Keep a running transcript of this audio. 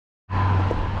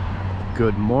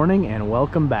Good morning and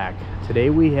welcome back. Today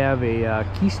we have a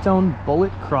Keystone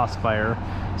Bullet Crossfire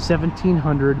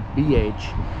 1700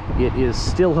 BH. It is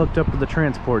still hooked up to the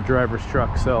transport driver's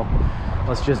truck, so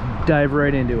let's just dive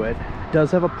right into it. It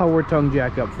does have a power tongue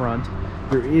jack up front.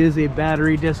 There is a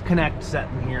battery disconnect set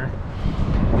in here,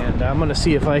 and I'm gonna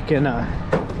see if I can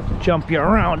jump you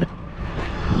around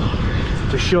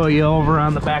to show you over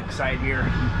on the back side here.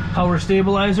 Power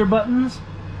stabilizer buttons,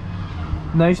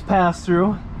 nice pass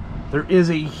through. There is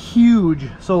a huge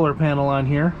solar panel on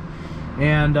here,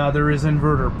 and there is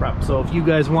inverter prep. So if you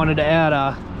guys wanted to add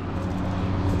a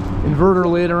inverter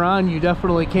later on, you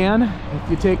definitely can. If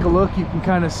you take a look, you can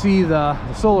kind of see the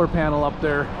solar panel up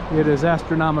there. It is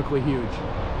astronomically huge.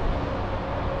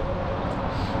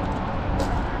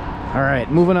 All right,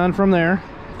 moving on from there.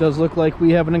 It does look like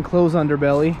we have an enclosed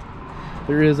underbelly.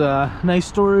 There is a nice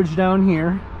storage down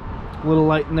here. A little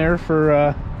light in there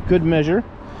for good measure.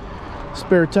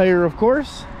 Spare tire, of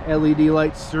course. LED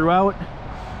lights throughout.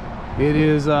 It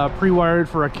is pre-wired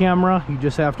for a camera. You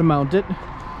just have to mount it.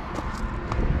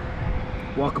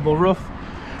 Walkable roof.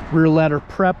 Rear ladder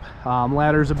prep.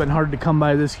 Ladders have been hard to come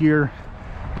by this year.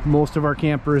 Most of our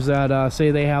campers that say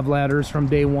they have ladders from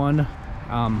day one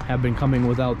have been coming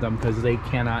without them because they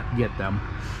cannot get them.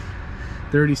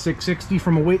 3660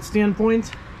 from a weight standpoint.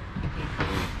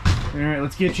 All right,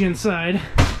 let's get you inside.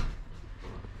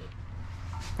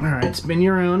 All right, spin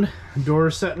you around. Door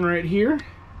setting right here.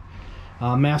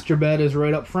 Master bed is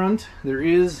right up front. There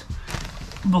is,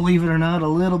 believe it or not, a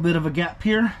little bit of a gap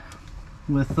here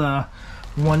with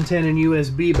 110 and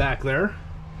USB back there.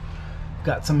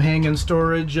 Got some hanging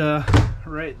storage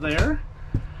right there.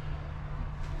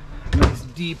 Nice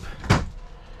deep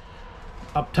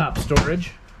up top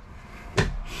storage.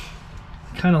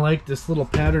 Kind of like this little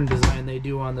pattern design they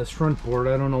do on this front board.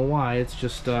 I don't know why. It's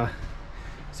just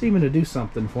seeming to do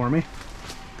something for me.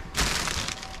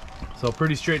 So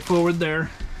pretty straightforward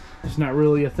there. It's not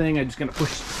really a thing. I'm just gonna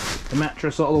push the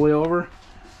mattress all the way over.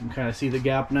 You can kind of see the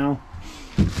gap now.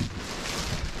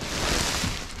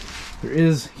 There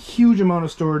is a huge amount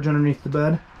of storage underneath the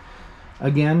bed.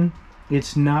 Again,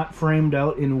 it's not framed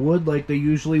out in wood like they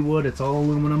usually would. It's all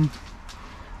aluminum.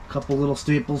 A couple little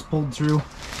staples pulled through.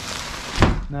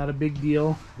 Not a big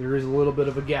deal. There is a little bit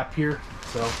of a gap here,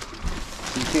 so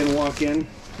you can walk in.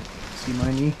 See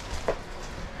my knee.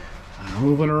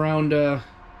 Moving around to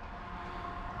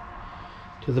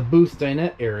the booth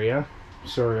dinette area.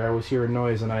 Sorry, I was hearing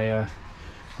noise and I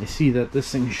see that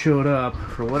this thing showed up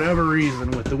for whatever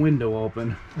reason with the window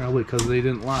open. Probably because they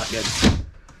didn't lock it.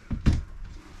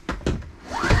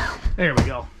 There we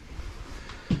go.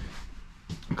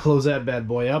 Close that bad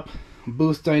boy up.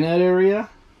 Booth dinette area.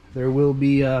 There will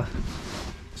be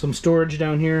some storage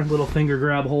down here, little finger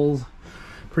grab holes.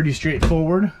 Pretty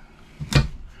straightforward.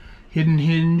 Hidden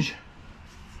hinge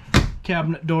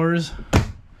cabinet doors.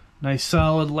 Nice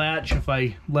solid latch. If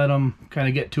I let them kind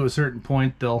of get to a certain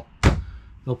point, they'll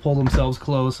pull themselves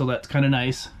closed, so that's kind of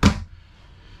nice.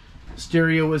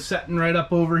 Stereo is setting right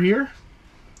up over here.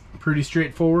 Pretty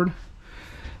straightforward.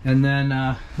 And then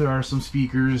there are some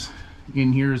speakers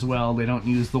in here as well. They don't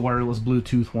use the wireless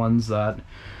Bluetooth ones that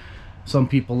some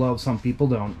people love, some people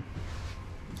don't.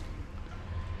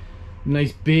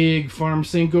 Nice big farm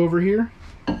sink over here.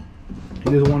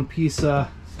 It is one piece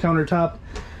countertop.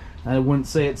 I wouldn't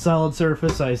say it's solid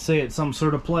surface. I say it's some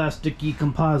sort of plasticky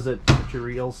composite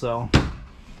material, so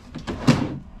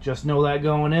just know that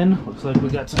going in. Looks like we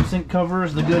got some sink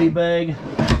covers, the goodie bag,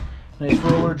 nice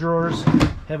roller drawers.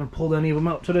 Haven't pulled any of them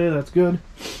out today, that's good.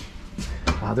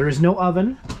 There is no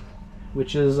oven,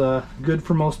 which is good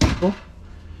for most people,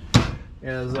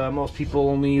 as most people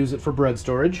only use it for bread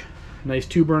storage. Nice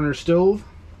 2-burner stove.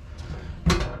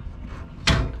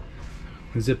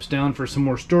 Zips down for some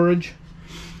more storage.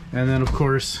 And then, of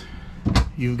course,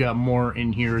 you've got more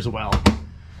in here as well.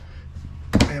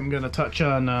 I am going to touch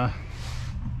on the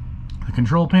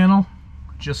control panel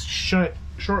just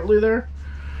shortly there.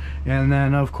 And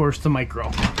then, of course, the micro.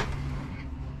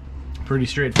 Pretty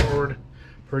straightforward,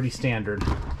 pretty standard.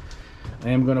 I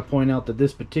am going to point out that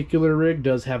this particular rig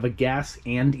does have a gas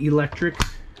and electric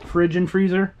fridge and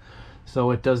freezer.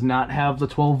 So it does not have the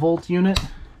 12-volt unit.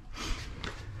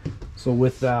 So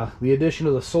with the addition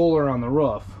of the solar on the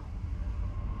roof,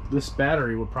 this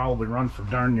battery would probably run for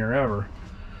darn near ever,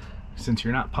 since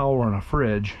you're not powering a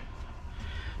fridge,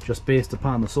 just based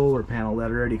upon the solar panel that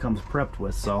already comes prepped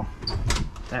with. So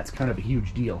that's kind of a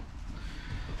huge deal.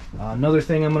 Another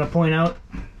thing I'm going to point out,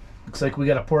 looks like we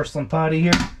got a porcelain potty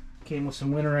here. Came with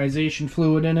some winterization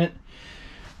fluid in it.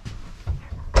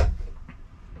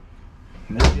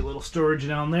 Maybe a little storage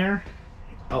down there.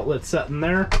 Outlet set in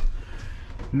there.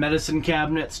 medicine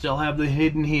cabinet, still have the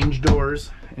hidden hinge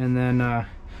doors, and then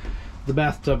the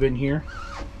bathtub in here.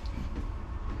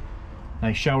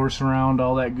 Nice shower surround,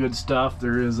 all that good stuff.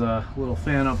 There is a little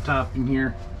fan up top in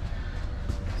here.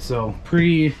 So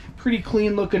pretty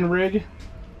clean looking rig.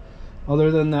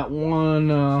 Other than that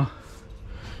one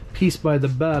piece by the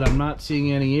bed, I'm not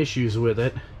seeing any issues with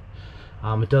it.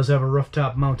 It does have a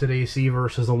rooftop mounted AC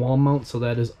versus a wall mount, so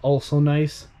that is also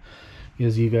nice.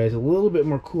 Gives you guys a little bit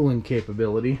more cooling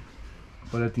capability.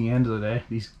 But at the end of the day,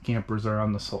 these campers are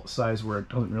on the size where it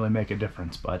doesn't really make a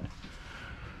difference. But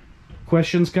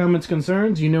questions, comments,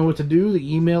 concerns, you know what to do.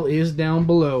 The email is down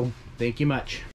below. Thank you much.